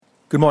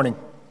Good morning.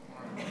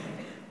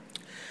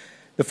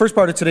 The first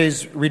part of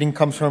today's reading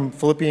comes from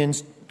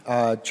Philippians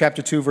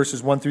chapter 2,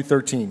 verses 1 through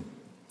 13.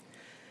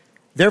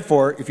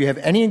 Therefore, if you have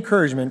any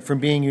encouragement from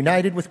being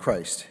united with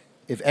Christ,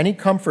 if any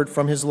comfort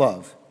from his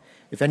love,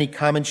 if any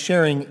common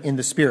sharing in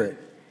the Spirit,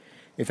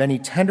 if any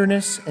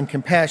tenderness and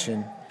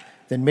compassion,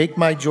 then make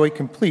my joy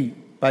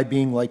complete by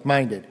being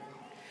like-minded,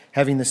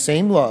 having the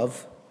same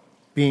love,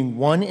 being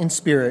one in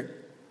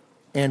spirit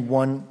and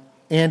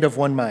of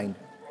one mind.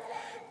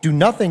 Do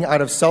nothing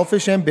out of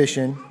selfish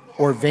ambition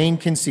or vain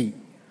conceit.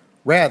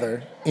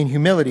 Rather, in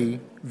humility,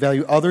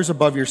 value others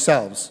above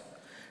yourselves,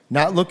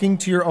 not looking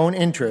to your own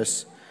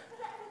interests,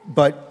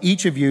 but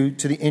each of you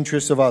to the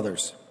interests of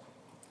others.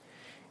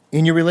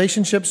 In your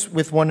relationships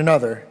with one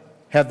another,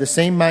 have the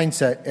same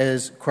mindset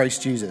as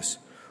Christ Jesus,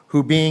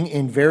 who being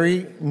in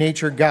very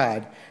nature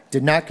God,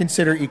 did not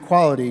consider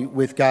equality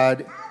with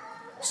God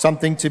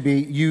something to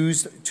be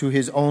used to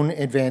his own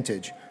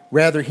advantage.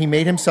 Rather, he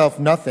made himself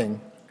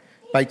nothing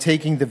by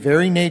taking the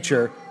very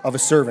nature of a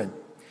servant,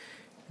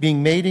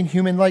 being made in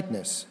human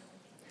likeness,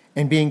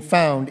 and being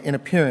found in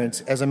appearance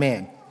as a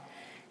man.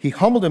 He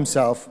humbled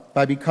himself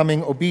by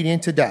becoming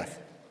obedient to death,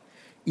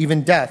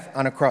 even death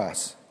on a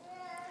cross.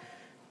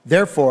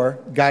 Therefore,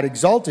 God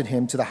exalted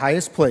him to the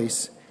highest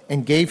place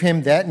and gave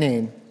him the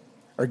name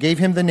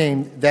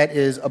that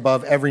is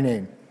above every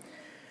name,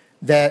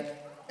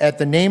 that at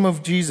the name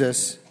of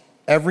Jesus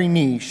every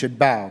knee should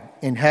bow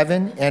in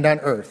heaven and on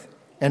earth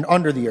and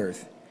under the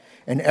earth,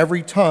 and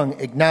every tongue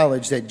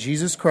acknowledge that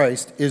Jesus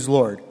Christ is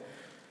Lord,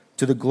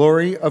 to the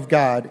glory of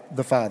God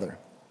the Father.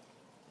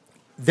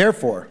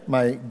 Therefore,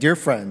 my dear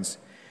friends,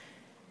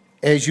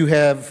 as you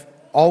have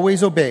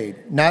always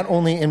obeyed, not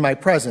only in my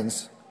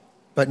presence,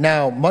 but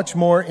now much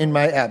more in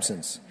my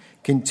absence,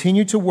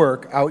 continue to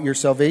work out your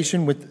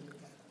salvation with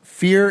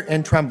fear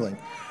and trembling,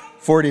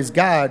 for it is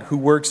God who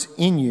works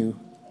in you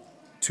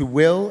to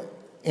will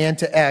and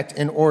to act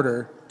in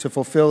order to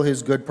fulfill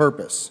his good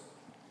purpose.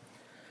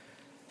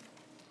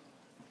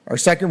 Our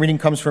second reading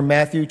comes from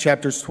Matthew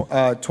chapters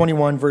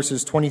 21,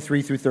 verses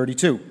 23 through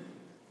 32.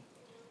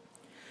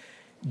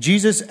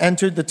 Jesus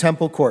entered the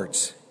temple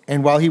courts,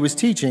 and while he was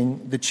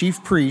teaching, the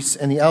chief priests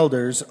and the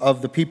elders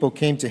of the people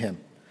came to him.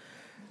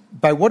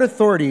 "By what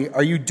authority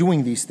are you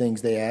doing these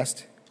things?" they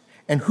asked.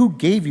 "And who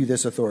gave you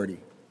this authority?"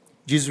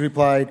 Jesus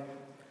replied,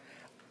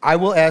 "I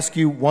will ask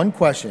you one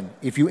question.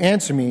 If you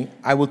answer me,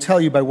 I will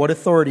tell you by what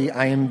authority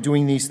I am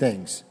doing these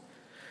things.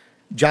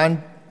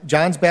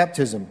 John's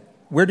baptism,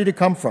 where did it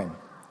come from?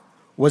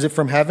 Was it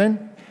from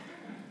heaven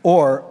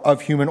or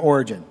of human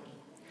origin?"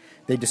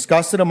 They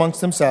discussed it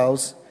amongst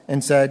themselves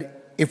and said,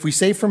 "If we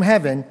say from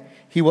heaven,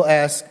 he will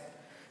ask,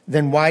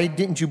 then why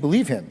didn't you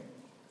believe him?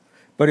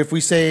 But if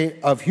we say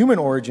of human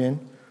origin,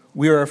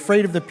 we are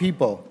afraid of the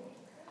people,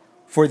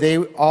 for they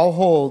all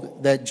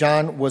hold that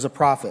John was a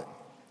prophet."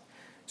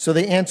 So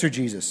they answered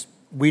Jesus,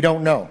 "We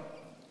don't know."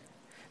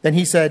 Then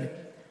he said,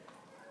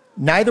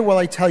 "Neither will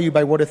I tell you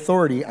by what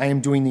authority I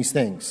am doing these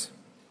things.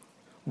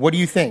 What do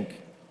you think?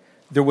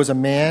 There was a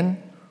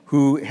man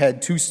who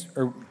had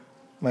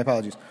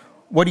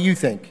What do you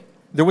think?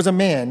 There was a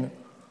man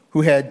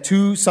who had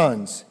 2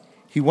 sons.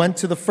 He went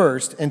to the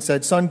first and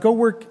said, 'Son, go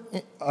work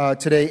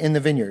today in the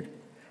vineyard.'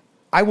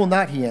 'I will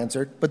not,' he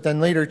answered, but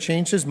then later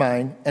changed his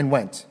mind and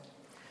went.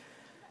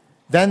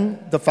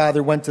 Then the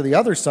father went to the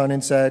other son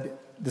and said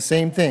the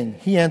same thing.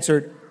 He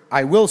answered,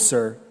 'I will,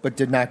 sir,' but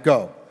did not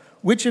go.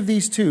 Which of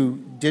these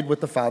 2 did what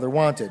the father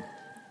wanted?"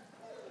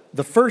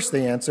 "The first,"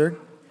 they answered.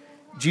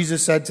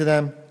 Jesus said to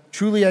them,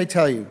 "Truly I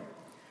tell you,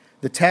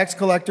 the tax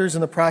collectors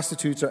and the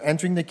prostitutes are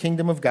entering the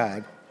kingdom of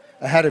God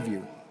ahead of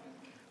you.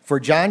 For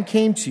John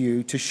came to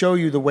you to show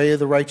you the way of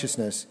the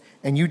righteousness,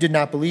 and you did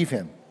not believe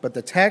him, but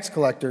the tax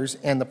collectors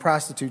and the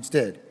prostitutes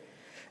did.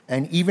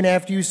 And even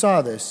after you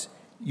saw this,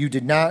 you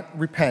did not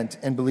repent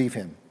and believe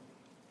him."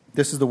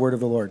 This is the word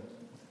of the Lord.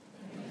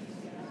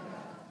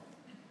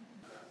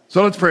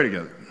 So let's pray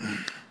together.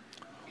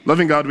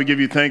 Loving God, we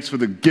give you thanks for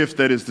the gift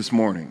that is this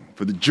morning,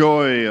 for the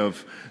joy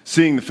of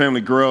seeing the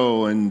family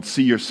grow and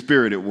see your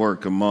spirit at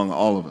work among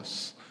all of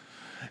us.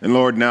 And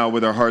Lord, now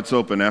with our hearts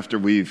open after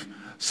we've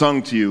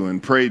sung to you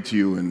and prayed to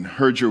you and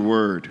heard your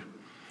word,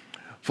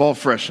 fall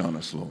fresh on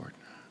us, Lord.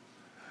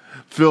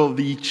 Fill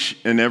each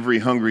and every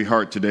hungry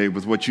heart today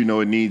with what you know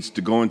it needs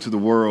to go into the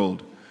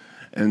world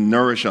and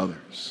nourish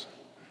others.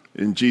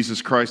 In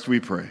Jesus Christ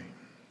we pray.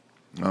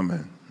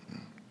 Amen.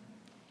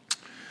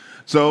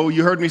 So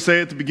you heard me say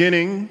at the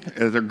beginning,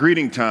 at our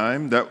greeting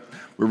time, that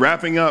we're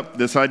wrapping up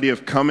this idea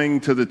of coming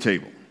to the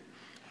table.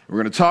 We're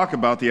going to talk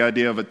about the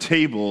idea of a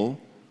table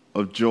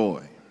of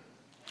joy.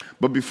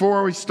 But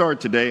before we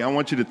start today, I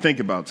want you to think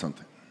about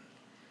something.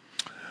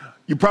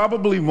 You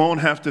probably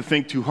won't have to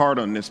think too hard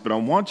on this, but I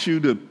want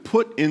you to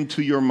put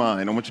into your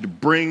mind, I want you to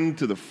bring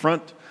to the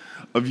front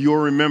of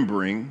your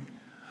remembering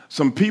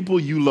some people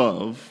you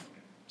love,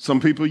 some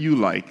people you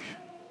like,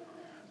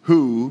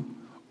 who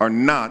are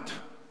not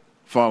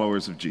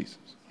followers of Jesus.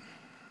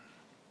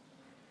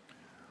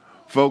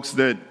 Folks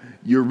that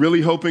you're really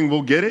hoping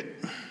will get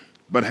it,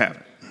 but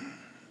haven't.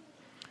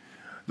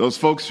 Those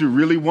folks who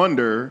really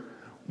wonder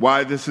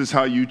why this is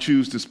how you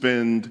choose to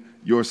spend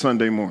your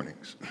Sunday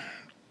mornings.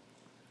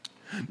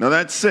 Now,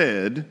 that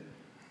said,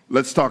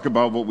 let's talk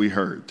about what we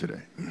heard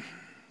today.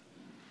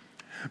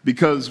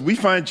 Because we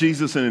find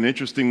Jesus in an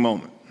interesting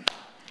moment,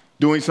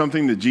 doing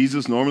something that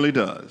Jesus normally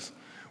does,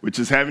 which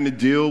is having to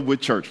deal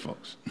with church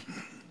folks.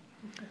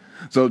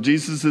 So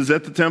Jesus is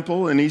at the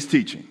temple and he's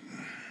teaching.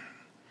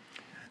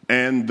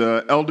 And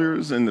the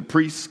elders and the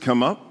priests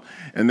come up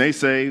and they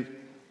say,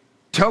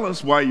 tell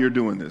us why you're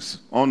doing this.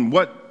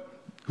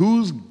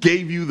 Who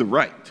gave you the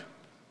right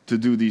to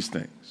do these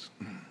things?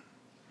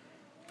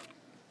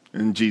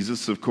 And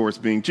Jesus, of course,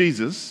 being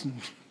Jesus,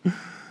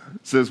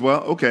 says,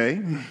 well,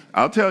 okay,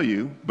 I'll tell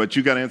you, but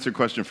you got to answer a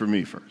question for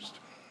me first.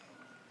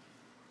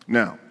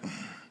 Now,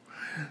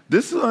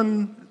 this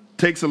one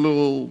takes a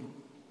little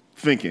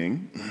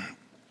thinking.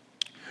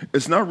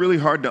 It's not really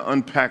hard to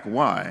unpack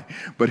why,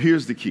 but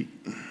here's the key.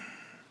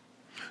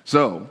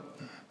 So,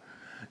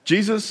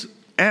 Jesus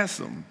asked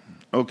them,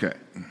 okay,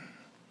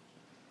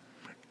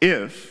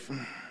 if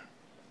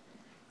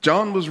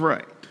John was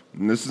right,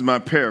 and this is my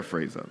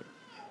paraphrase of it,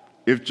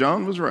 if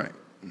John was right,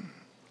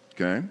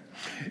 okay,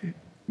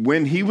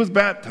 when he was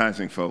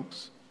baptizing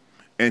folks,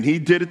 and he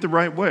did it the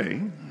right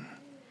way,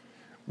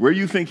 where do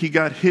you think he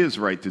got his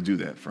right to do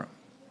that from?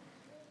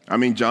 I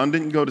mean, John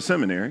didn't go to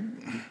seminary.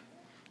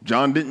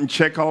 John didn't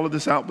check all of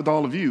this out with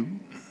all of you.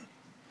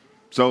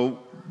 So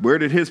where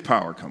did his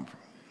power come from?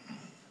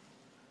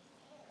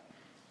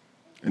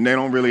 And they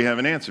don't really have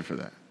an answer for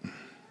that.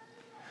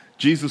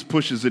 Jesus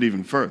pushes it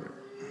even further.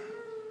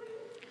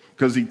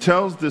 Because he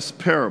tells this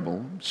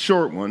parable,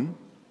 short one,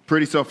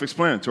 pretty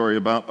self-explanatory,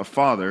 about a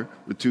father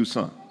with two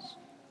sons.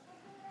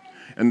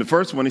 And the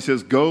first one, he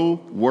says, go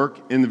work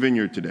in the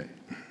vineyard today.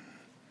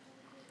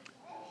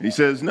 He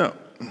says no.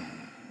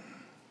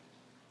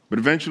 But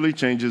eventually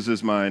changes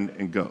his mind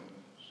and goes.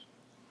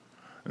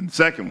 And the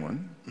second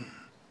one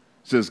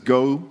says,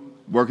 go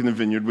work in the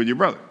vineyard with your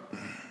brother.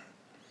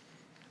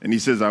 And he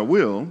says, I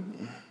will,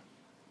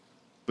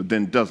 but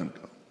then doesn't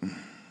go.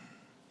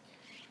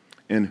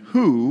 And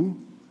who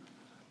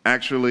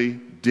actually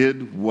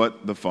did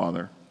what the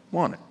Father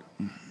wanted?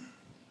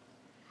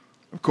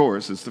 Of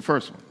course, it's the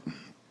first one.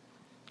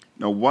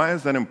 Now, why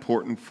is that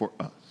important for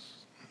us?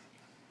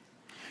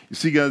 You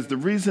see, guys, the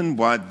reason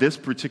why this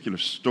particular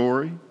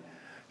story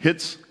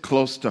hits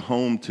close to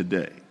home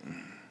today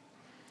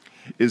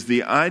is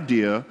the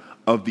idea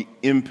of the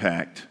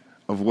impact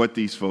of what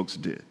these folks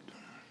did.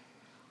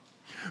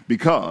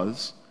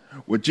 Because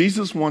what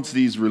Jesus wants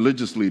these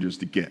religious leaders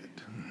to get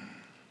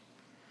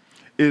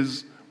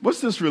is,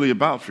 what's this really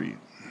about for you?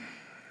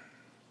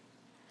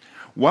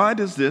 Why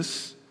does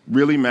this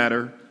really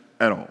matter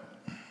at all?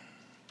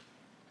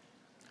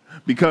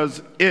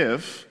 Because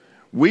if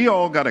we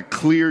all got to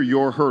clear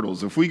your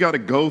hurdles, if we got to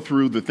go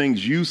through the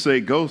things you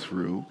say go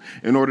through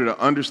in order to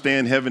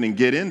understand heaven and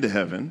get into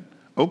heaven,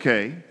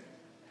 okay.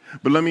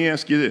 But let me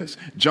ask you this.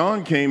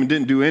 John came and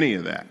didn't do any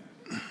of that.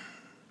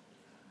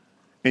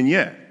 And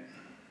yet,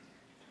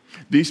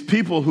 these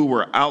people who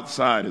were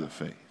outside of the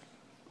faith,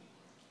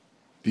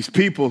 these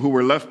people who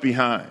were left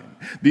behind,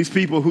 these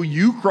people who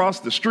you cross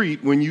the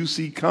street when you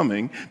see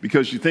coming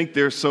because you think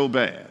they're so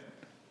bad,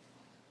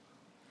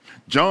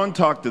 John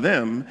talked to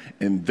them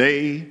and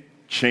they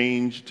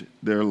changed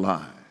their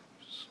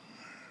lives.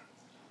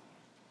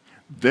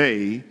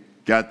 They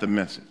got the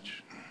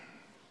message.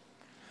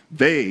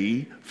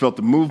 They felt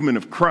the movement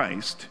of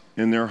Christ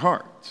in their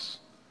hearts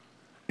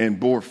and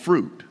bore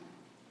fruit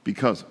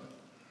because of it.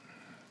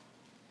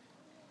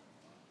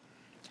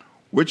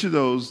 Which of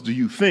those do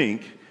you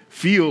think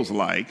feels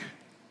like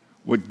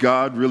what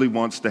God really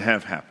wants to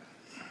have happen?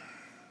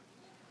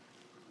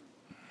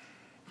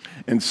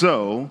 And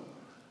so,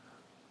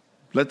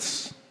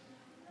 let's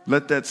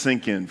let that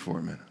sink in for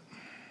a minute.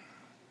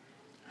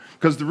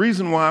 Because the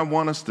reason why I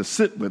want us to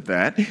sit with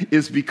that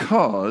is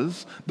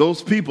because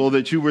those people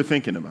that you were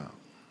thinking about,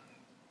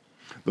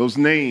 those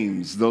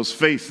names, those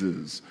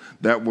faces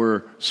that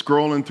were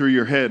scrolling through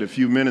your head a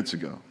few minutes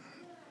ago,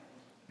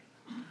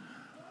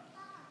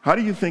 how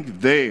do you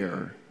think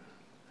they're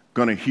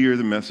going to hear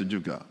the message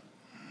of God?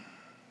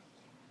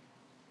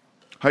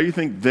 How do you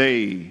think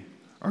they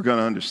are going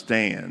to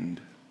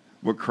understand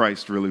what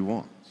Christ really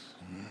wants?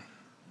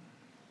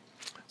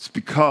 It's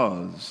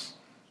because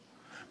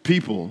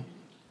people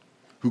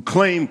who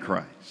claim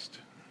Christ,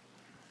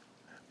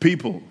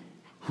 people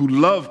who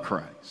love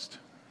Christ,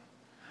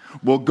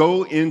 will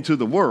go into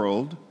the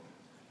world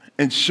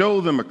and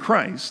show them a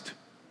Christ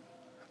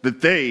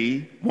that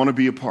they want to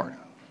be a part of.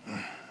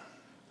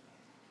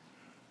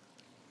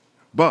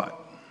 But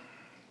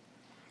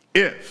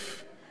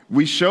if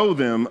we show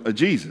them a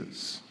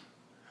Jesus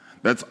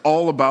that's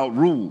all about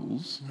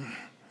rules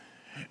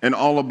and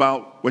all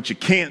about what you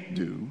can't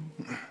do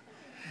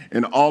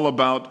and all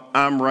about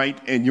I'm right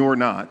and you're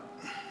not,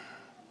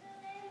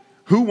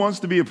 who wants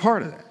to be a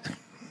part of that?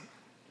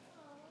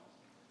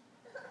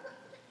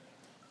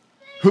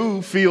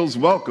 Who feels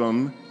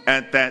welcome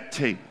at that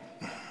table?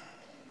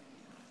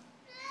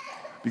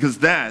 Because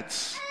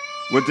that's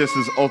what this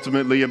is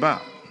ultimately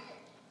about.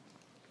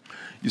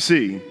 You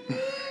see,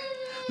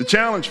 The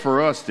challenge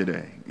for us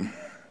today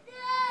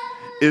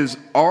is,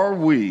 are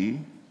we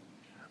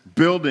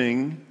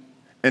building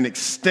and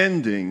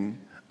extending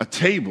a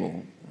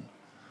table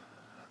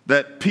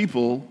that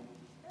people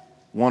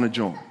want to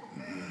join?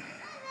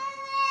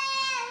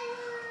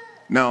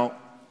 Now,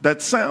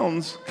 that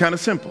sounds kind of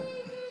simple,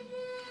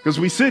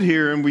 because we sit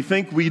here and we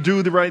think we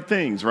do the right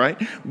things,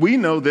 right? We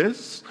know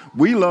this.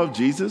 We love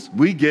Jesus.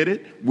 We get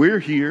it. We're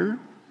here,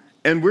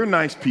 and we're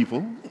nice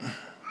people.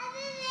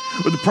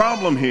 But the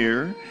problem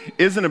here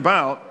isn't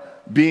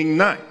about being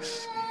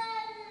nice.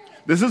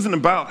 This isn't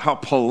about how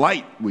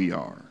polite we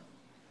are.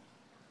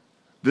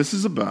 This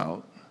is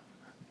about,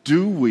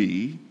 do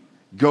we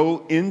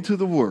go into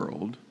the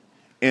world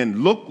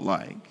and look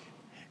like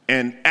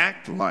and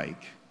act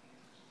like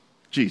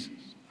Jesus?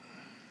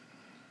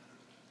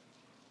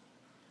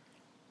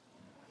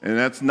 And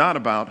that's not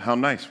about how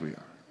nice we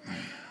are.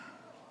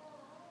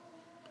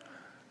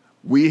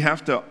 We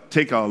have to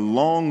take a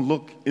long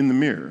look in the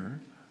mirror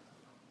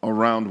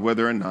around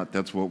whether or not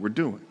that's what we're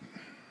doing.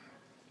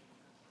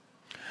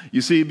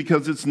 You see,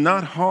 because it's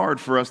not hard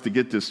for us to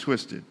get this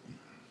twisted.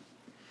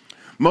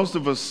 Most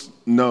of us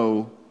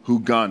know who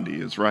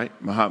Gandhi is, right?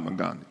 Mahatma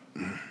Gandhi.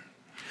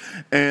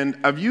 And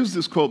I've used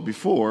this quote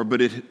before,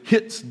 but it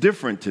hits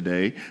different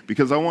today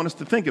because I want us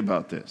to think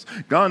about this.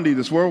 Gandhi,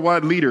 this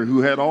worldwide leader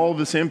who had all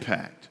this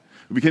impact,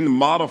 who became the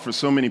model for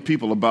so many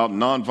people about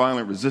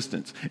nonviolent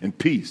resistance and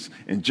peace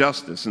and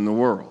justice in the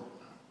world.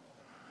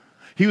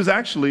 He was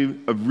actually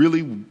a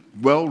really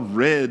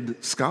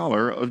well-read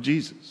scholar of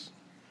Jesus.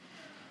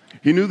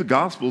 He knew the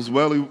Gospels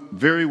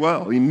very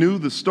well. He knew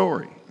the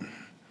story.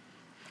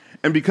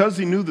 And because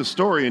he knew the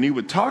story and he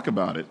would talk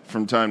about it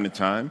from time to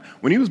time,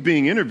 when he was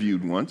being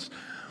interviewed once,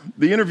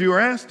 the interviewer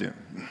asked him,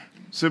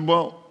 said,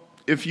 well,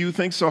 if you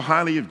think so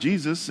highly of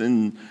Jesus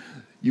and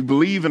you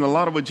believe in a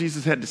lot of what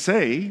Jesus had to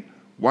say,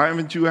 why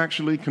haven't you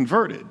actually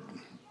converted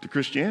to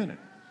Christianity?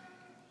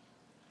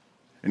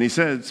 And he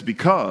said, it's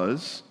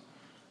because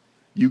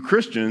you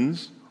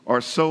Christians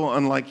are so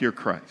unlike your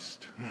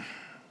Christ.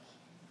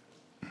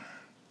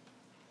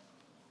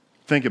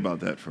 Think about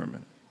that for a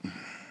minute.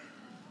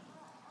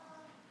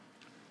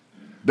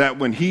 That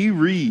when he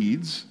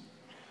reads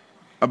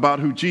about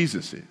who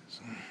Jesus is,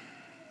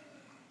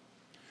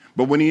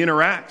 but when he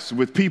interacts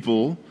with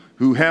people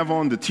who have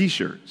on the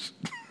t-shirts,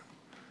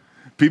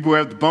 people who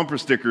have the bumper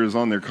stickers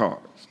on their cars,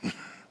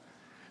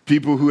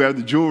 people who have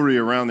the jewelry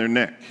around their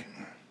neck,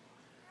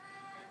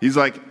 he's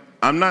like,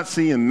 I'm not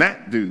seeing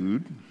that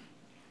dude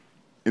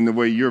in the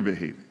way you're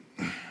behaving.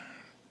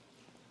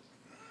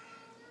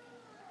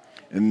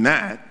 And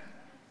that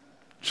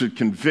should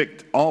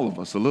convict all of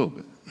us a little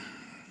bit.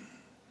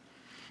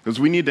 Because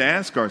we need to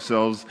ask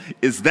ourselves,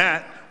 is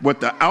that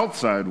what the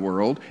outside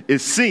world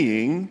is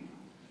seeing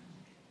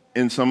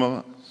in some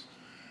of us?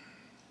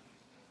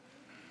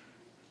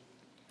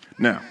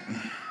 Now,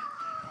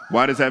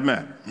 why does that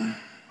matter?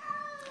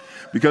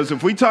 Because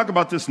if we talk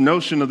about this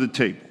notion of the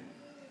table,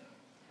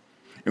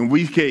 and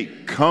we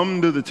can't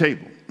come to the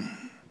table,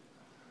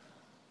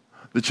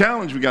 the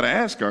challenge we got to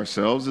ask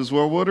ourselves is,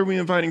 well, what are we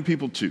inviting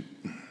people to?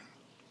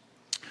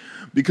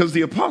 Because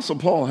the Apostle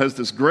Paul has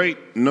this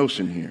great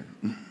notion here.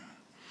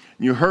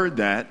 You heard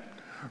that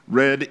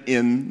read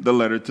in the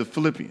letter to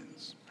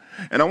Philippians.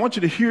 And I want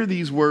you to hear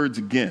these words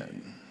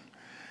again.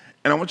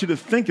 And I want you to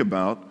think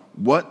about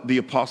what the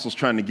apostle's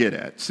trying to get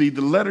at. See, the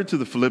letter to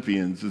the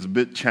Philippians is a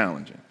bit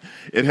challenging.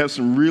 It has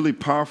some really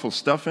powerful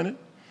stuff in it.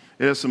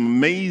 It has some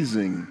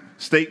amazing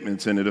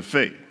statements in it of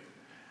faith.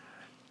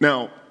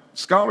 Now,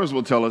 scholars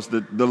will tell us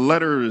that the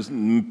letter is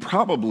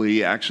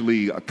probably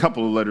actually a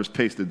couple of letters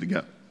pasted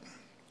together.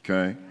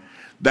 Okay?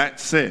 That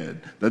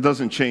said, that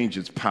doesn't change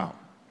its power.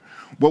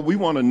 What we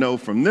want to know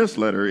from this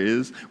letter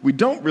is we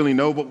don't really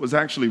know what was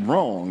actually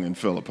wrong in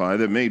Philippi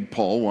that made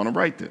Paul want to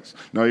write this.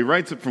 Now, he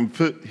writes it from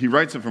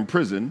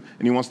prison,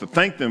 and he wants to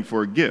thank them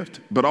for a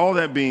gift. But all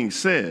that being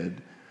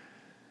said,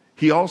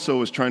 he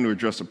also is trying to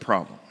address a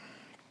problem.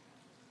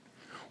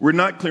 We're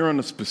not clear on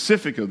the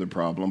specific of the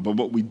problem, but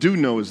what we do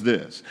know is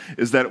this,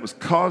 is that it was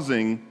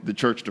causing the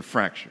church to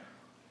fracture,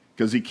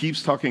 because he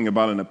keeps talking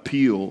about an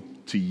appeal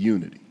to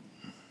unity.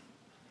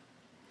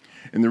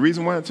 And the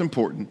reason why it's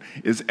important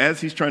is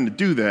as he's trying to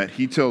do that,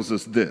 he tells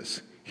us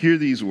this. Hear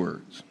these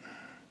words.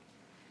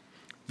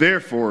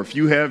 Therefore, if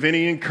you have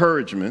any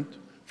encouragement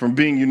from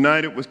being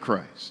united with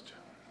Christ,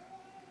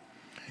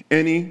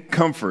 any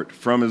comfort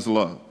from his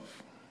love,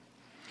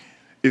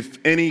 if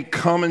any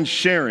common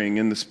sharing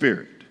in the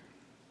Spirit,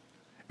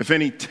 if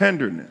any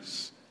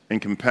tenderness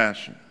and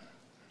compassion,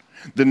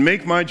 then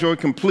make my joy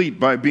complete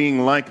by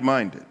being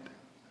like-minded,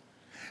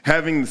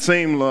 having the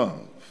same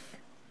love,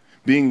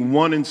 being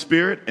one in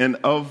spirit and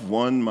of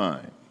one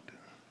mind.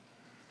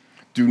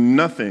 Do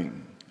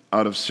nothing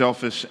out of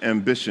selfish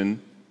ambition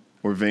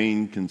or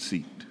vain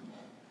conceit.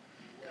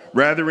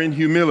 Rather, in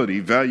humility,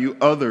 value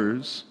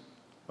others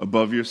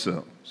above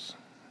yourselves,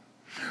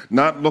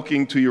 not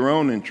looking to your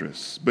own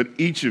interests, but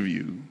each of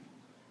you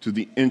to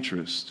the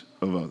interest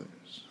of others.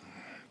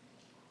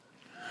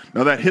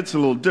 Now, that hits a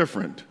little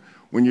different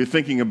when you're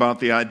thinking about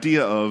the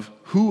idea of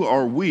who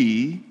are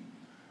we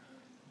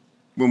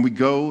when we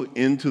go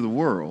into the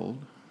world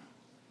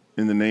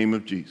in the name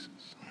of Jesus.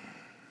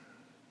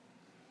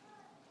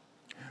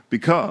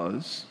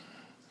 Because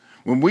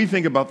when we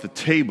think about the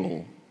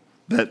table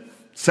that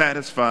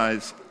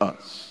satisfies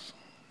us,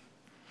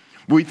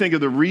 we think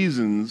of the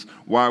reasons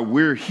why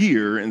we're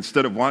here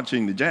instead of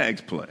watching the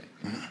Jags play.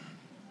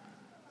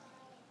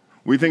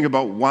 We think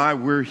about why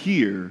we're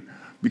here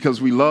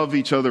because we love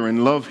each other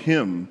and love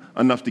Him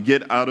enough to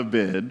get out of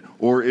bed,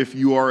 or if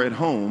you are at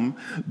home,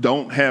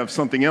 don't have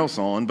something else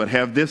on, but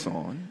have this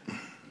on.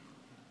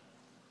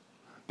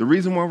 The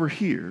reason why we're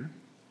here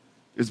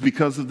is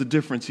because of the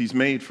difference He's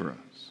made for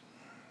us.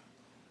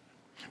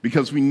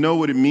 Because we know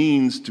what it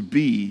means to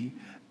be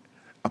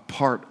a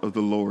part of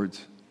the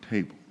Lord's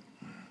table.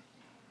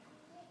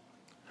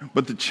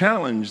 But the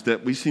challenge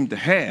that we seem to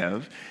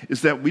have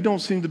is that we don't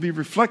seem to be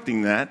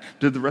reflecting that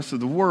to the rest of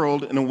the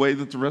world in a way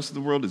that the rest of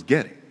the world is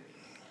getting.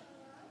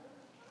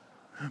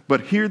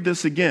 But hear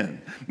this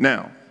again.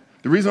 Now,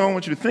 the reason I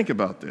want you to think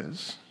about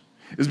this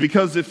is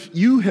because if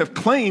you have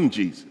claimed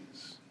Jesus,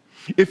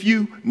 if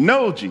you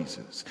know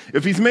Jesus,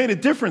 if He's made a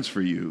difference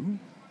for you,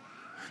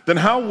 then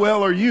how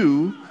well are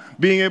you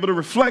being able to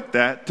reflect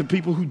that to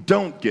people who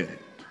don't get it?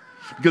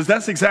 Because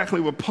that's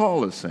exactly what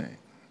Paul is saying.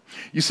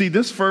 You see,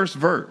 this first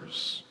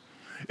verse,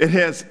 it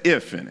has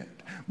if in it,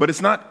 but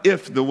it's not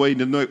if the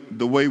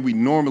way we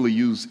normally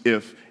use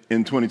if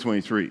in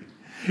 2023.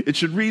 It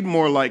should read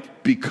more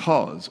like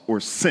because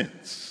or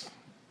since,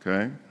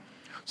 okay?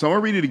 So I'm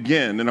going to read it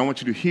again, and I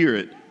want you to hear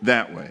it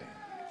that way.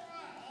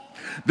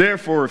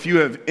 Therefore, if you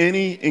have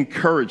any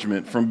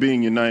encouragement from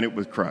being united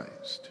with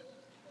Christ,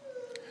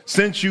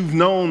 since you've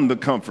known the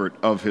comfort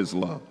of His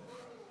love,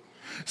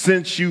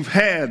 since you've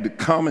had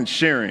common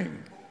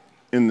sharing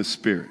in the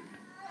Spirit,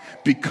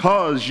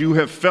 because you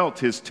have felt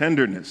His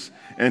tenderness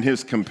and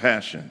His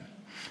compassion,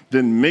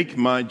 then make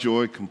my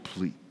joy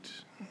complete.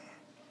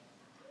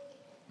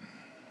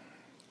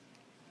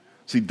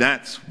 See,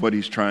 that's what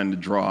he's trying to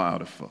draw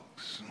out of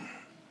folks.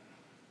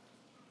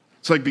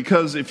 It's like,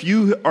 because if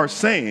you are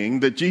saying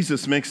that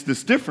Jesus makes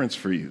this difference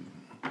for you,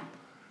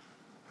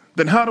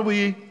 then how do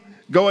we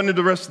go into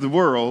the rest of the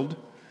world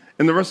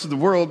and the rest of the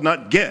world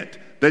not get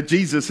that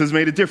Jesus has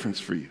made a difference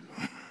for you?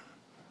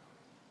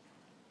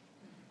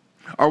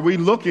 Are we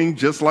looking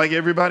just like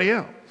everybody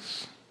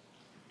else?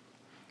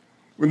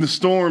 When the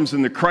storms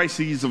and the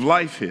crises of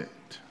life hit,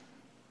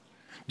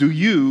 do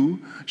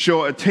you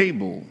show a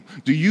table?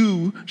 Do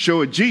you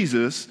show a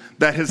Jesus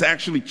that has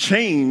actually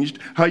changed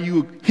how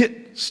you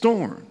hit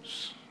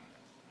storms?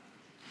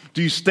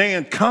 Do you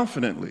stand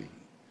confidently?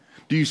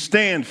 Do you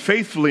stand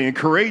faithfully and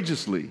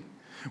courageously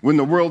when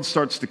the world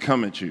starts to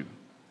come at you?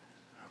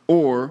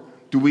 Or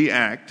do we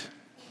act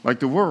like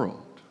the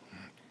world?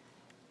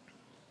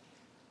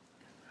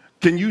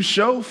 Can you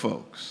show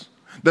folks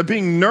that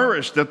being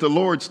nourished at the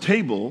Lord's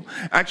table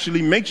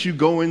actually makes you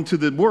go into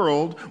the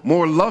world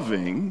more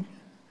loving,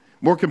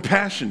 more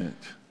compassionate,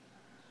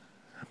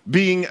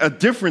 being a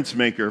difference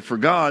maker for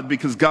God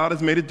because God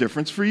has made a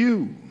difference for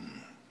you?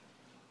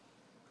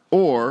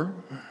 Or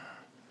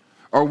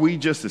are we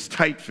just as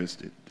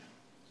tight-fisted,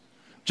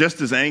 just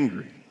as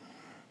angry,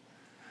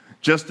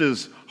 just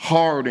as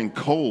hard and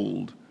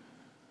cold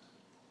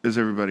as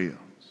everybody else?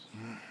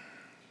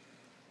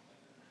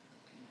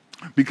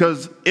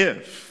 Because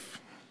if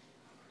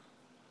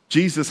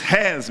Jesus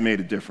has made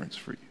a difference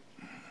for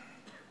you,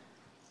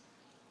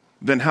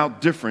 then how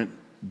different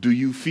do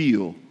you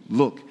feel,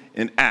 look,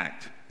 and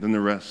act than the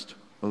rest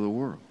of the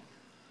world?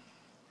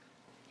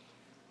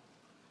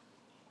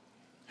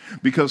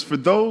 Because for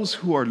those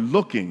who are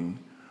looking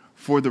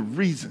for the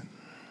reason,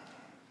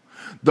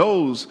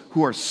 those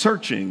who are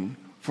searching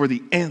for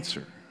the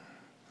answer,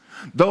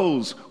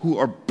 those who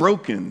are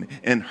broken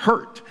and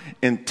hurt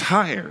and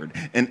tired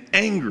and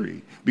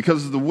angry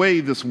because of the way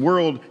this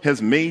world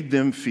has made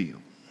them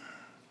feel,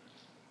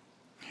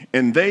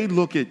 and they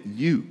look at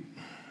you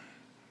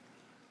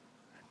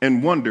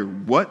and wonder,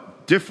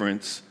 what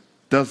difference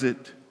does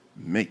it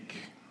make?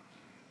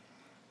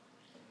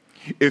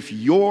 If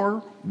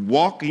your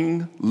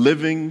walking,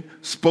 living,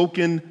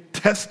 spoken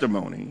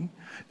testimony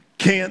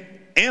can't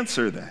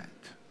answer that,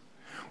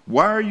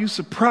 why are you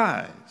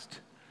surprised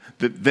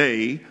that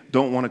they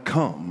don't want to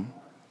come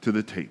to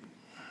the table?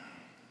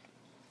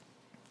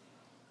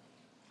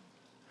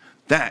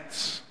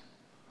 That's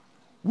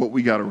what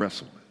we got to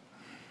wrestle with.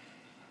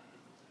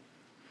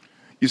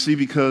 You see,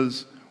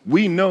 because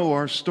we know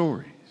our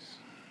stories.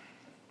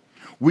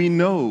 We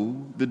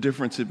know the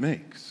difference it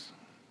makes.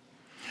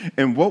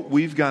 And what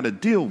we've got to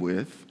deal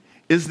with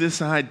is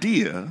this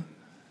idea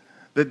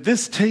that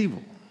this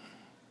table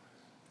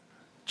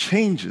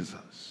changes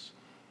us.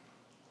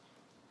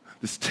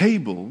 This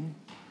table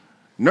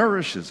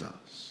nourishes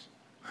us.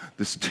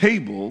 This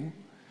table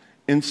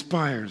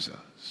inspires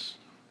us.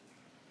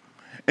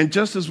 And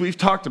just as we've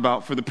talked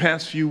about for the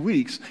past few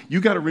weeks,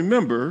 you got to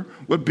remember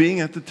what being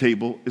at the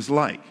table is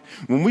like.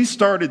 When we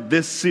started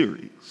this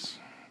series,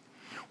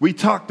 we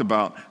talked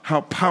about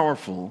how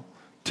powerful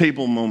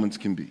table moments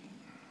can be.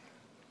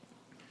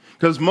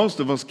 Because most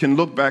of us can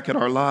look back at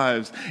our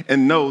lives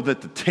and know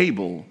that the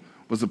table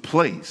was a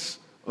place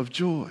of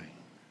joy.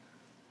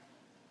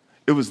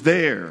 It was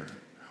there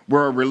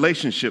where our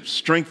relationships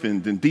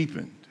strengthened and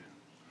deepened.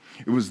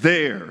 It was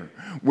there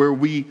where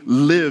we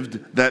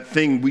lived that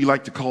thing we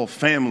like to call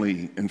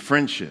family and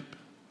friendship.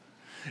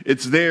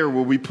 It's there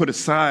where we put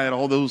aside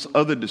all those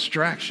other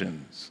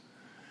distractions.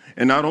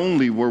 And not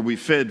only were we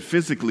fed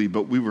physically,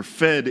 but we were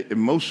fed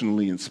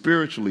emotionally and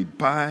spiritually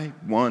by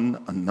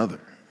one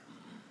another.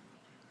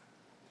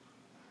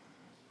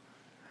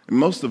 And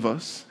most of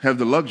us have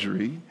the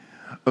luxury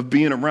of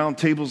being around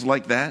tables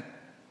like that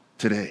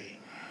today.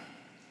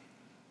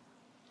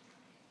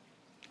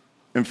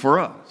 And for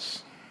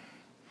us,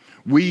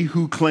 we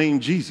who claim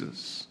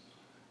Jesus,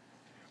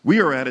 we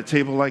are at a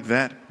table like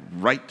that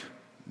right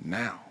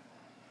now.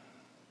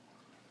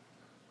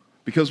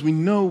 Because we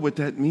know what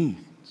that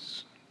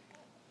means.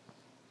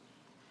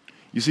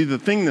 You see, the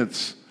thing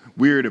that's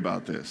weird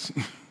about this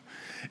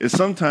is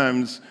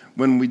sometimes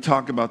when we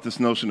talk about this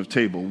notion of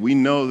table, we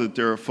know that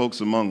there are folks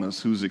among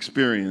us whose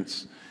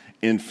experience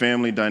in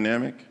family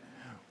dynamic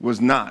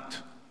was not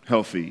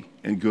healthy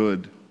and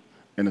good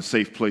and a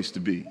safe place to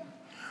be.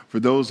 For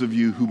those of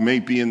you who may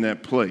be in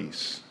that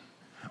place,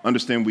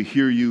 understand we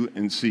hear you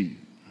and see you.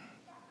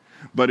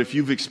 But if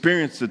you've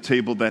experienced a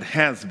table that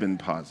has been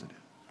positive,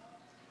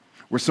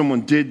 where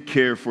someone did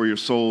care for your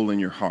soul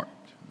and your heart,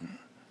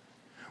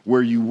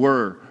 where you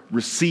were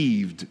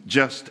received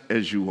just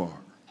as you are,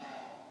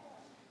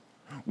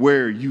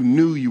 where you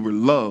knew you were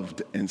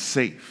loved and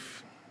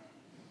safe,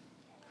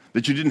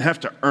 that you didn't have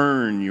to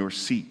earn your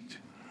seat,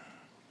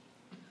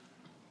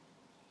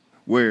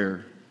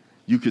 where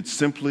you could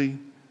simply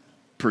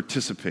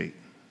participate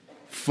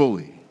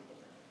fully,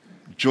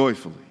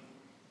 joyfully,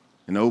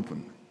 and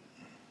openly.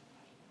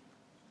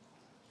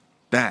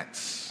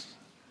 That's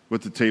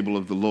what the table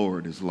of the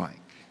Lord is like.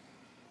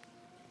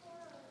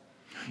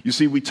 You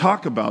see, we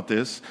talk about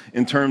this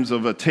in terms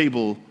of a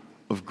table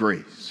of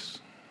grace.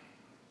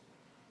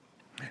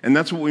 And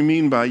that's what we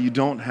mean by you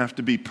don't have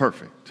to be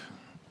perfect.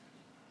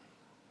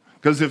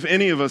 Because if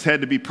any of us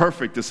had to be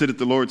perfect to sit at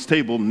the Lord's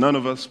table, none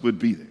of us would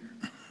be there.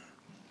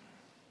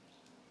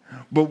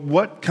 But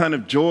what kind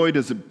of joy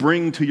does it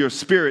bring to your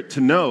spirit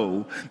to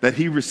know that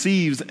he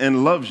receives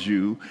and loves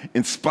you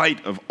in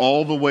spite of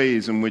all the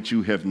ways in which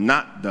you have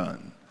not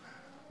done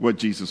what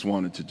Jesus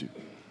wanted to do?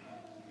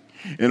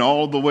 In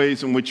all the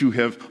ways in which you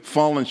have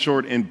fallen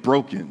short and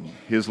broken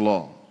his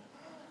law.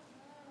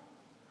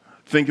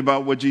 Think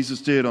about what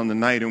Jesus did on the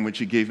night in which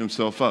he gave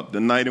himself up, the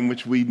night in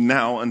which we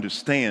now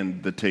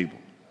understand the table.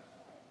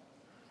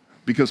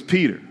 Because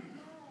Peter,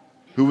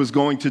 who was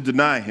going to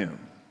deny him,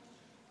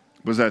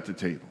 was at the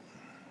table.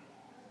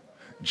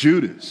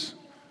 Judas,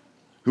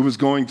 who was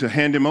going to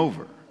hand him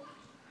over,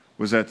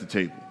 was at the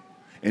table.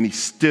 And he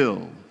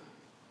still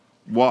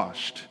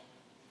washed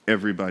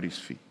everybody's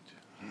feet.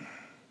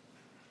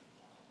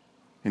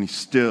 And he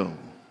still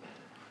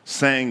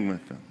sang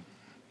with them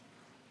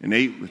and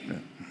ate with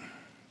them.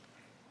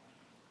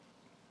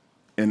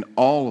 And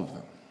all of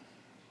them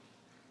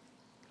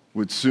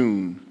would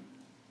soon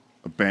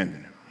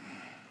abandon him.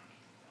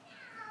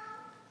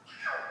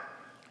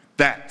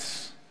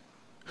 That's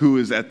who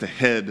is at the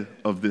head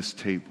of this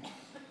table.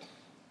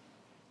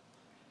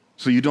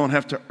 So you don't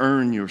have to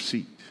earn your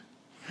seat.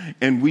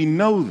 And we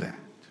know that.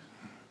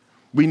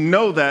 We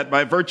know that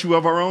by virtue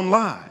of our own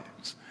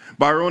lives,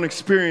 by our own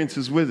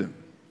experiences with him.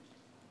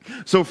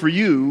 So for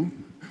you,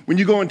 when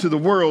you go into the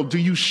world, do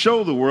you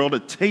show the world a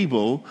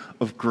table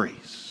of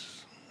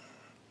grace?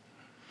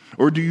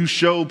 Or do you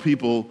show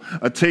people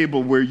a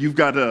table where you've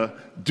got to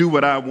do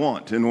what I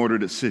want in order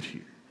to sit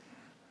here?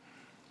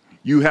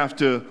 You have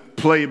to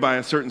play by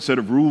a certain set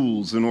of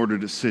rules in order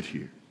to sit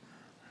here.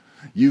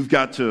 You've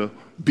got to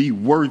be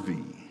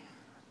worthy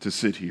to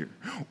sit here.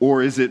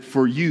 Or is it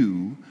for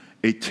you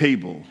a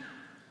table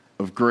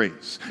of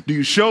grace? Do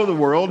you show the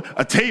world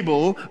a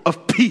table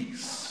of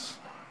peace?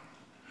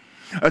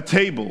 A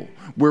table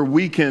where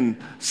we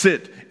can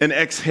sit and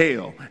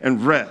exhale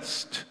and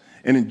rest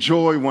and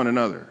enjoy one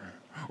another?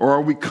 Or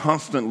are we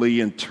constantly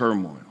in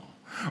turmoil?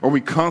 Are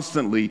we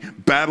constantly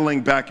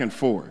battling back and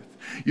forth?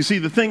 You see,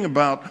 the thing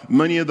about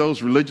many of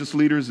those religious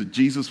leaders that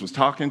Jesus was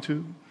talking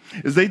to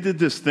is they did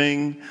this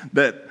thing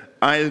that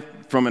I,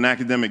 from an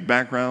academic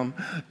background,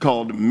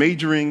 called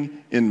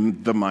majoring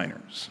in the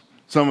minors.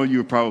 Some of you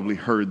have probably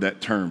heard that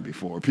term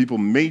before. People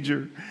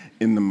major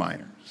in the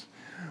minors.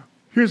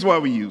 Here's why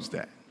we use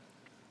that.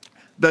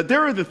 That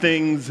there are the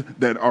things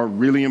that are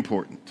really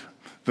important,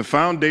 the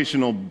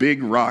foundational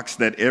big rocks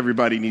that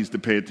everybody needs to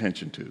pay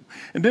attention to.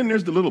 And then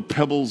there's the little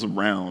pebbles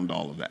around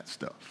all of that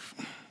stuff.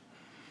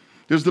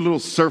 There's the little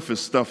surface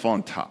stuff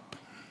on top.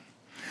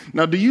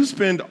 Now, do you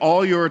spend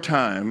all your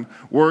time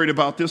worried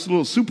about this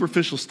little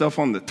superficial stuff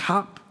on the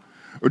top,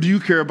 or do you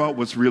care about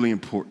what's really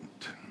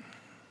important?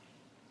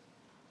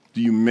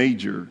 Do you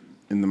major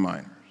in the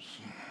minors?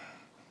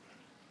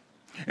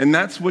 And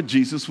that's what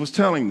Jesus was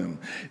telling them.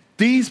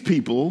 These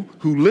people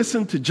who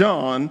listened to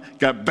John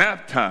got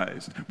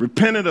baptized,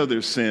 repented of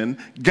their sin,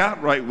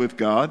 got right with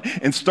God,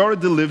 and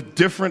started to live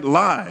different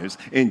lives.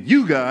 And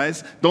you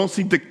guys don't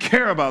seem to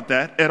care about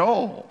that at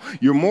all.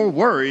 You're more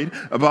worried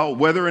about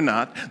whether or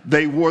not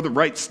they wore the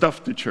right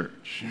stuff to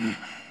church.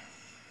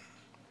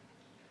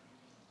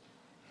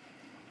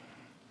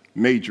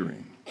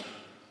 Majoring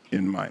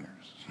in minors.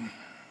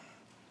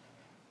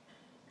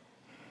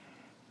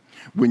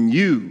 When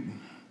you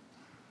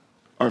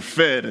are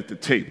fed at the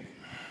table,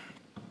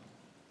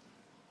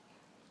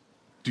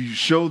 do you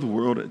show the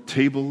world a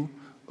table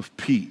of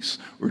peace,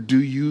 or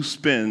do you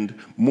spend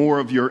more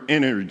of your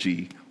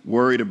energy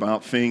worried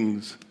about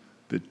things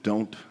that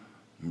don't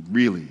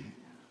really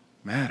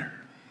matter?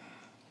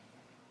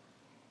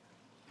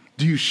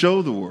 Do you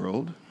show the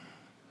world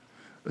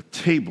a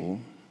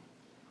table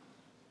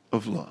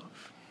of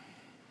love?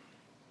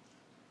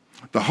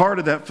 The heart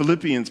of that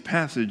Philippians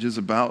passage is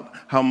about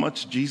how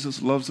much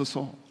Jesus loves us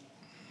all.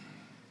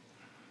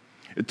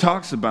 It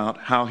talks about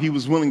how he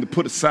was willing to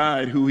put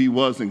aside who he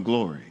was in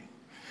glory.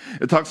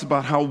 It talks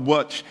about how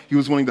much he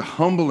was willing to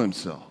humble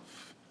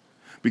himself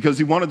because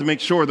he wanted to make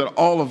sure that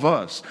all of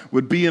us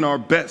would be in our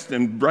best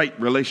and right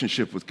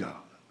relationship with God.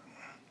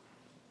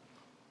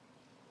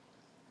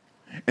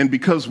 And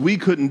because we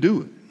couldn't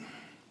do it,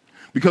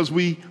 because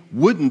we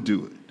wouldn't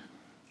do it,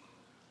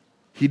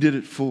 he did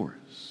it for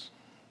us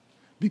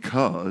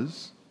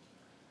because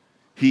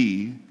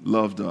he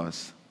loved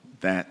us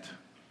that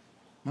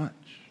much.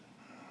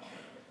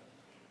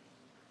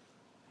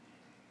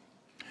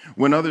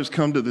 When others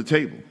come to the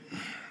table,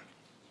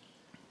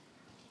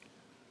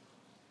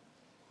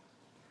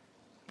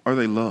 are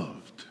they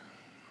loved?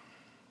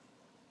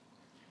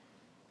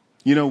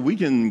 You know, we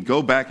can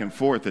go back and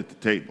forth at the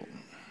table.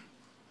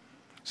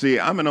 See,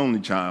 I'm an only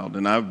child,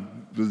 and I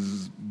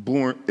was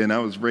born and I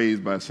was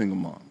raised by a single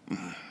mom.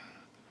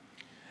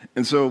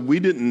 And so we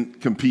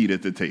didn't compete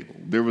at the table.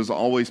 There was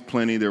always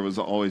plenty, there was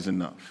always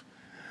enough.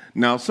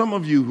 Now, some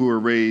of you who are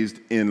raised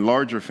in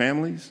larger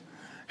families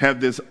have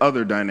this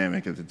other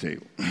dynamic at the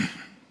table.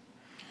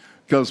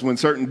 Because when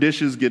certain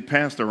dishes get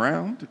passed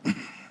around,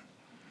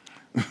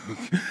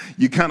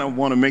 you kind of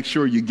want to make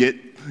sure you get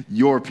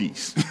your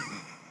piece.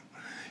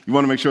 You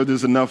want to make sure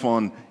there's enough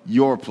on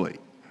your plate,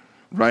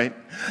 right?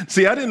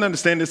 See, I didn't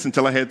understand this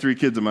until I had 3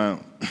 kids of my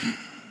own.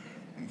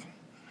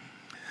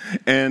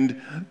 And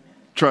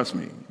trust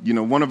me, you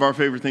know, one of our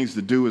favorite things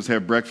to do is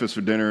have breakfast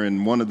for dinner,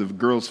 and one of the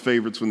girls'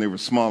 favorites when they were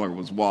smaller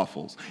was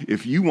waffles.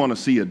 If you want to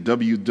see a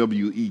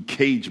WWE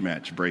cage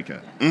match break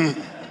out,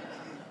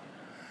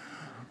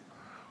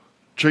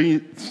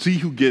 see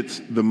who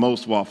gets the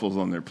most waffles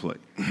on their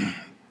plate.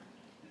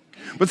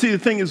 But see, the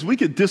thing is, we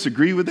could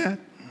disagree with that.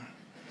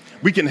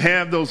 We can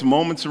have those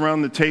moments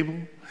around the table,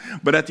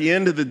 but at the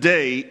end of the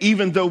day,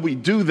 even though we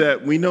do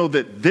that, we know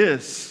that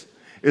this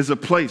is a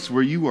place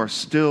where you are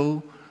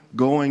still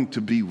going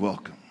to be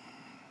welcome.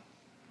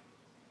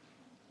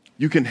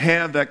 You can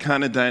have that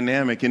kind of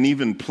dynamic and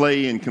even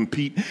play and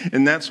compete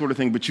and that sort of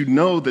thing, but you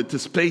know that the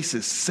space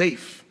is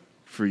safe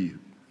for you.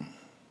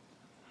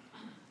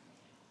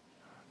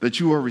 That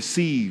you are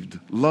received,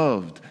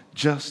 loved,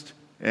 just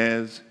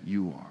as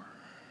you are.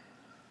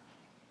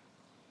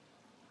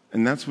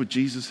 And that's what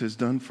Jesus has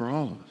done for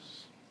all of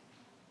us.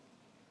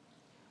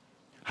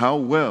 How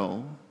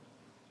well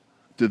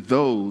did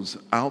those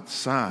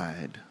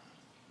outside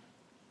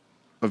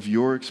of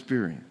your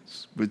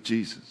experience with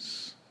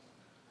Jesus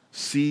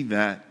see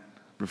that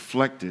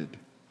reflected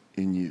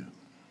in you?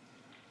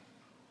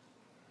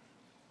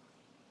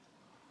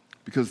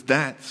 Because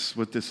that's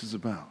what this is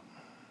about.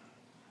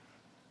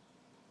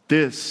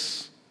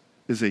 This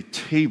is a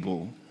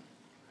table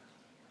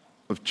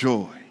of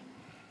joy.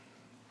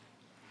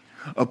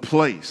 A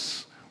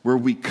place where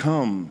we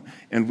come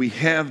and we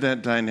have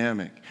that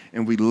dynamic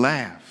and we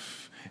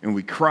laugh and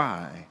we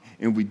cry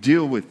and we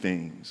deal with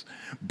things.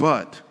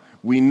 But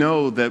we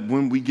know that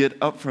when we get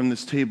up from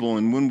this table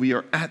and when we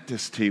are at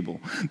this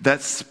table,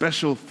 that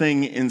special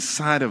thing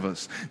inside of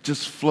us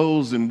just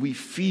flows and we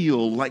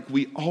feel like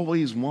we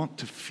always want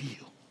to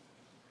feel.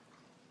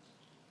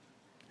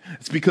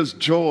 It's because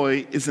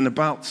joy isn't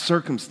about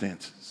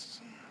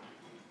circumstances.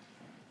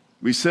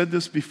 We said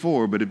this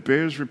before, but it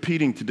bears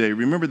repeating today.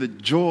 Remember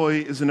that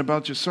joy isn't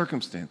about your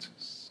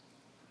circumstances.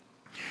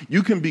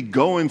 You can be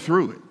going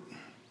through it.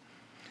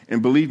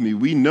 And believe me,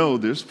 we know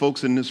there's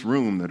folks in this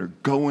room that are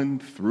going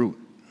through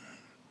it.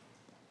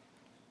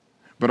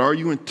 But are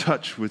you in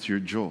touch with your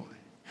joy?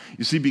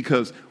 You see,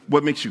 because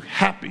what makes you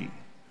happy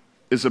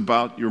is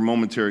about your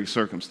momentary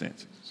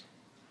circumstances.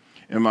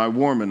 Am I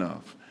warm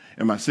enough?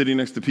 Am I sitting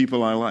next to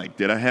people I like?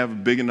 Did I have a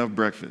big enough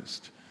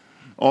breakfast?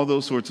 All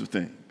those sorts of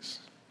things.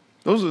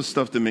 Those are the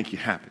stuff that make you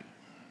happy.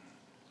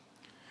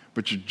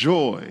 But your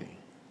joy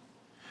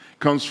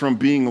comes from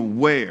being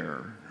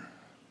aware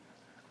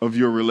of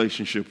your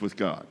relationship with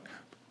God.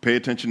 Pay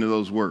attention to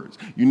those words.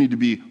 You need to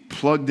be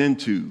plugged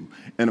into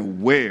and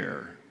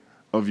aware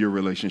of your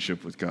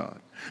relationship with God.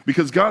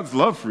 Because God's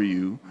love for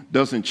you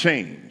doesn't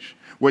change.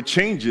 What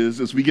changes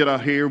is we get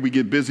out here, we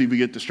get busy, we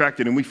get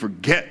distracted, and we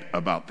forget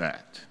about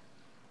that.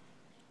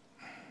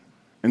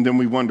 And then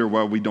we wonder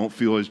why we don't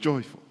feel as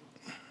joyful.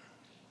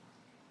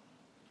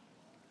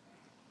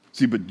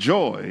 See, but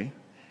joy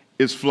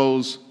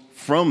flows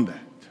from that.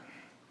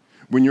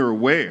 When you're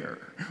aware,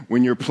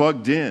 when you're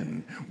plugged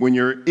in, when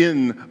you're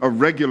in a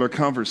regular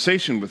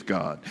conversation with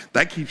God,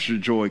 that keeps your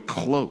joy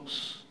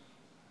close.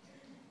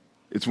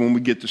 It's when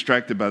we get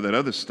distracted by that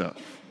other stuff,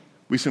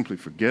 we simply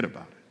forget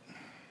about it.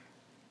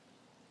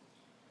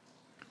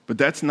 But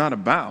that's not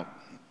about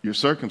your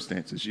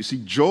circumstances. You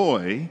see,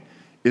 joy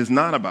is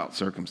not about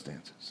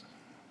circumstances.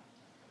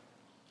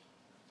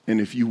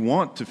 And if you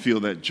want to feel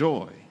that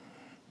joy,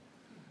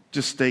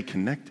 just stay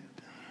connected.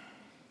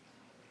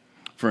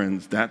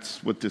 Friends,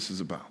 that's what this is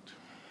about.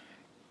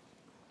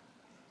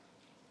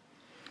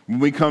 When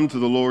we come to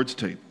the Lord's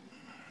table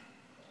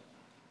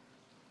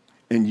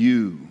and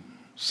you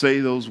say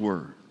those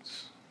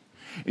words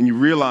and you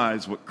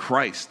realize what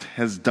Christ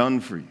has done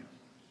for you,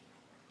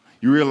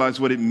 you realize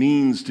what it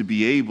means to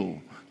be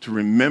able to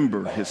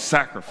remember his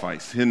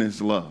sacrifice and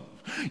his love.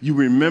 You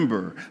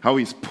remember how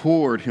he's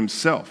poured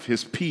himself,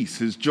 his peace,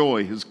 his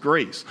joy, his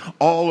grace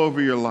all over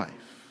your life.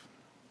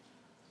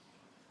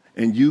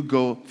 And you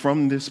go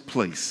from this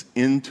place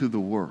into the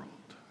world.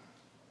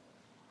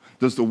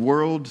 Does the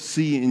world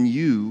see in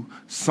you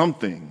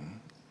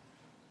something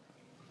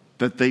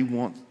that they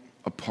want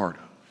a part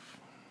of?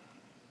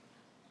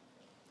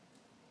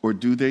 Or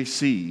do they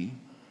see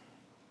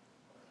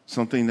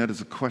something that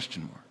is a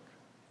question mark?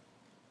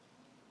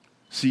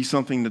 See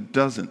something that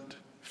doesn't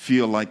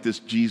feel like this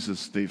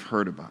Jesus they've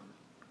heard about?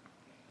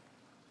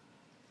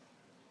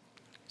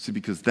 See,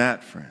 because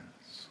that, friends,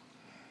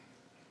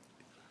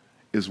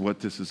 is what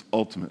this is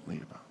ultimately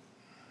about.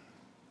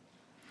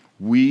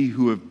 We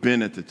who have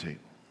been at the table,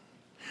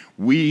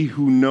 we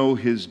who know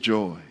his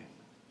joy,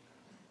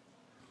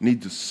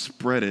 need to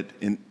spread it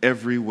in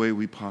every way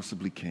we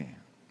possibly can.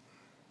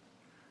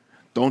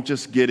 Don't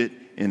just get it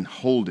and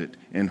hold it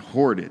and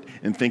hoard it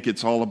and think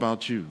it's all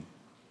about you.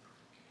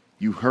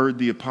 You heard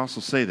the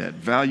apostle say that.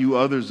 Value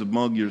others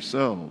among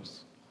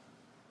yourselves.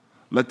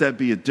 Let that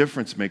be a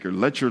difference maker.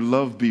 Let your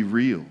love be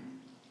real.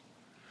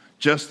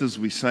 Just as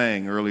we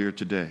sang earlier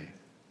today,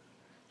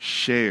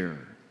 share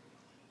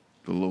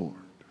the Lord.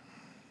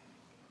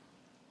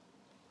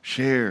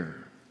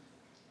 Share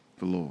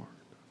the Lord.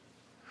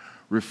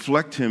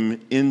 Reflect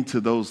him into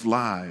those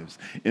lives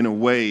in a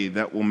way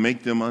that will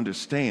make them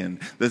understand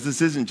that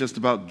this isn't just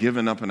about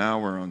giving up an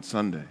hour on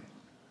Sunday.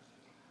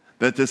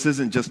 That this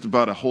isn't just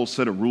about a whole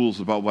set of rules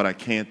about what I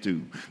can't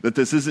do. That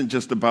this isn't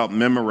just about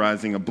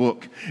memorizing a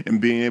book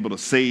and being able to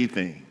say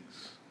things.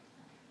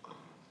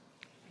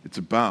 It's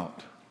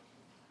about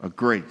a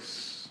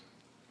grace,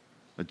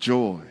 a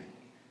joy,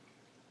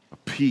 a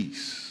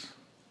peace,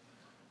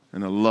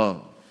 and a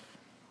love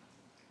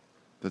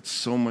that's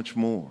so much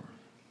more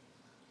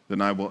than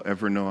I will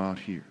ever know out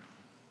here.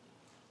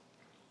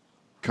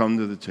 Come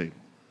to the table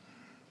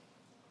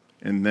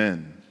and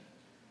then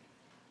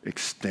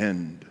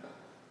extend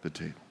the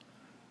table.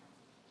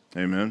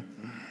 Amen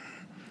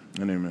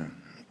and amen.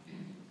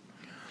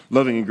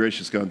 Loving and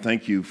gracious God,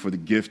 thank you for the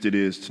gift it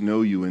is to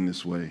know you in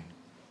this way.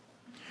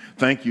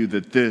 Thank you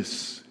that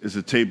this is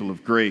a table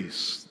of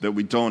grace that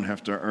we don't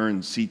have to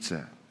earn seats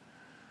at.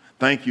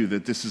 Thank you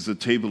that this is a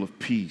table of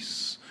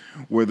peace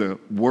where the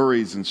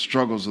worries and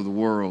struggles of the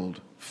world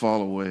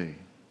fall away.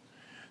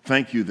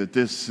 Thank you that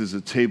this is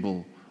a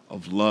table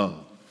of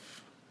love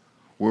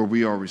where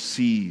we are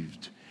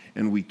received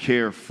and we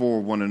care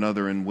for one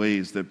another in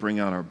ways that bring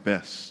out our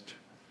best.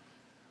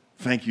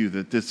 Thank you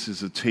that this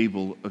is a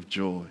table of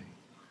joy.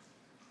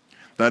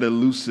 That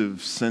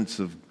elusive sense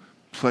of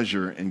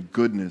pleasure and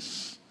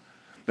goodness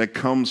that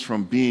comes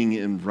from being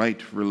in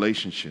right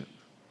relationship.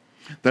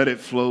 That it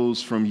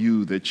flows from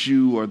you, that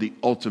you are the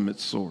ultimate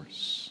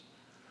source.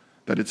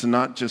 That it's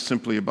not just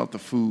simply about the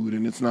food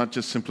and it's not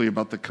just simply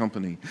about the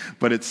company,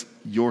 but it's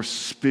your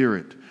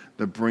spirit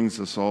that brings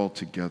us all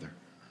together.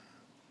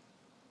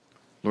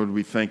 Lord,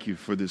 we thank you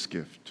for this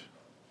gift.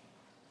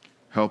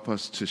 Help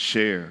us to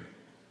share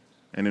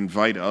and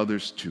invite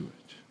others to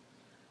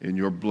it. In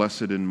your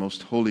blessed and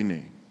most holy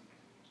name.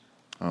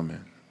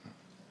 Amen.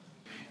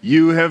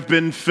 You have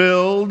been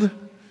filled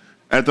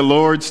at the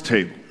Lord's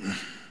table.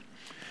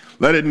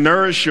 Let it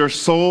nourish your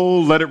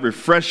soul. Let it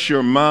refresh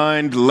your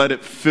mind. Let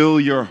it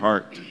fill your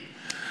heart.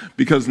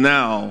 Because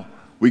now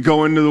we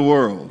go into the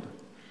world,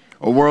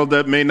 a world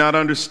that may not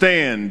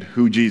understand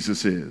who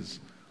Jesus is,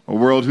 a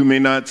world who may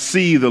not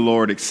see the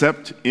Lord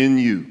except in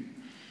you.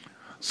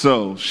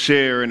 So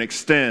share and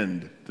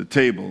extend the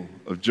table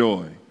of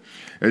joy.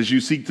 As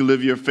you seek to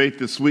live your faith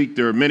this week,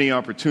 there are many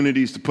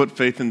opportunities to put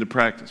faith into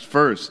practice.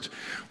 First,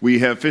 we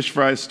have fish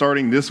fries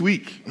starting this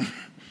week.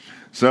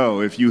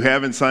 So if you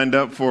haven't signed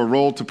up for a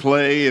role to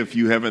play, if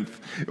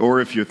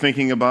you're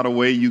thinking about a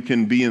way you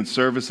can be in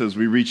service as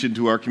we reach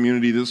into our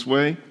community this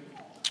way,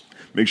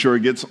 make sure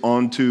it gets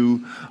onto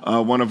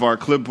one of our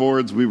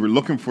clipboards. We were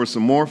looking for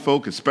some more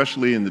folk,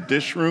 especially in the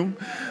dish room.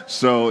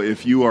 So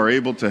if you are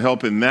able to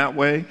help in that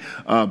way,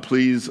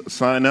 please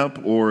sign up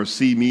or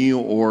see me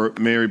or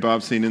Mary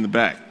Bobstein in the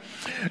back.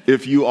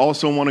 If you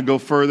also want to go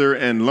further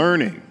and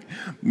learning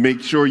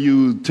make sure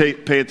you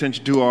pay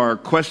attention to our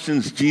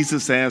Questions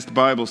Jesus Asked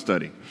Bible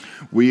study.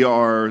 We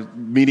are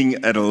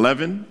meeting at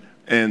 11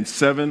 and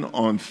 7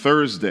 on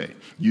Thursday.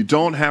 You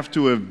don't have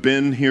to have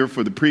been here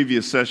for the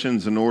previous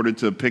sessions in order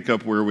to pick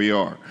up where we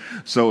are.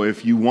 So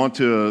if you want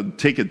to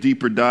take a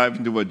deeper dive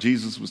into what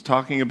Jesus was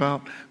talking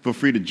about, feel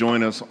free to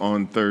join us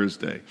on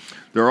Thursday.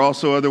 There are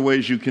also other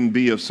ways you can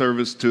be of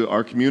service to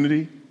our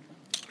community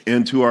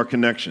and to our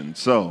connection.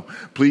 So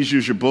please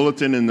use your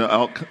bulletin in the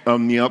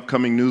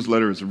upcoming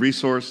newsletter as a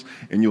resource,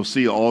 and you'll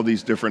see all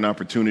these different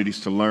opportunities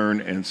to learn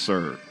and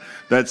serve.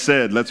 That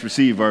said, let's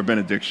receive our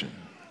benediction.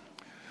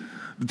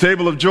 The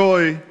table of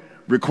joy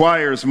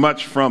requires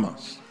much from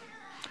us.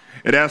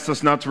 It asks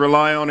us not to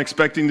rely on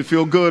expecting to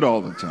feel good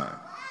all the time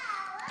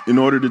in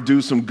order to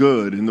do some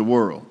good in the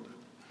world.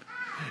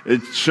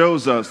 It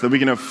shows us that we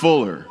can have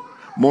fuller,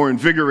 more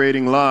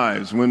invigorating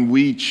lives when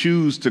we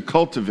choose to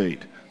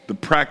cultivate the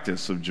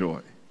practice of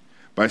joy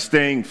by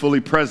staying fully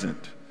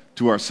present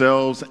to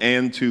ourselves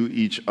and to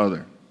each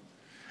other,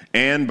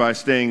 and by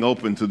staying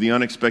open to the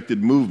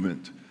unexpected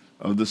movement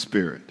of the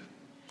Spirit.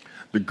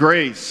 The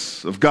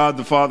grace of God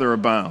the Father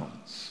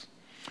abounds.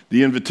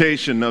 The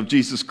invitation of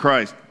Jesus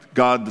Christ,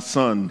 God the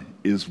Son,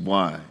 is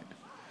wide.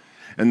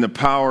 And the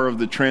power of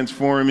the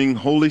transforming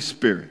Holy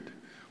Spirit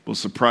will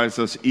surprise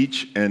us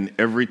each and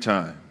every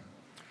time.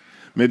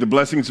 May the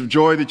blessings of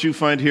joy that you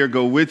find here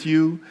go with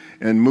you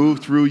and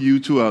move through you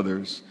to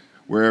others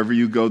wherever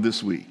you go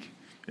this week.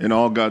 And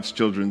all God's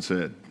children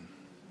said,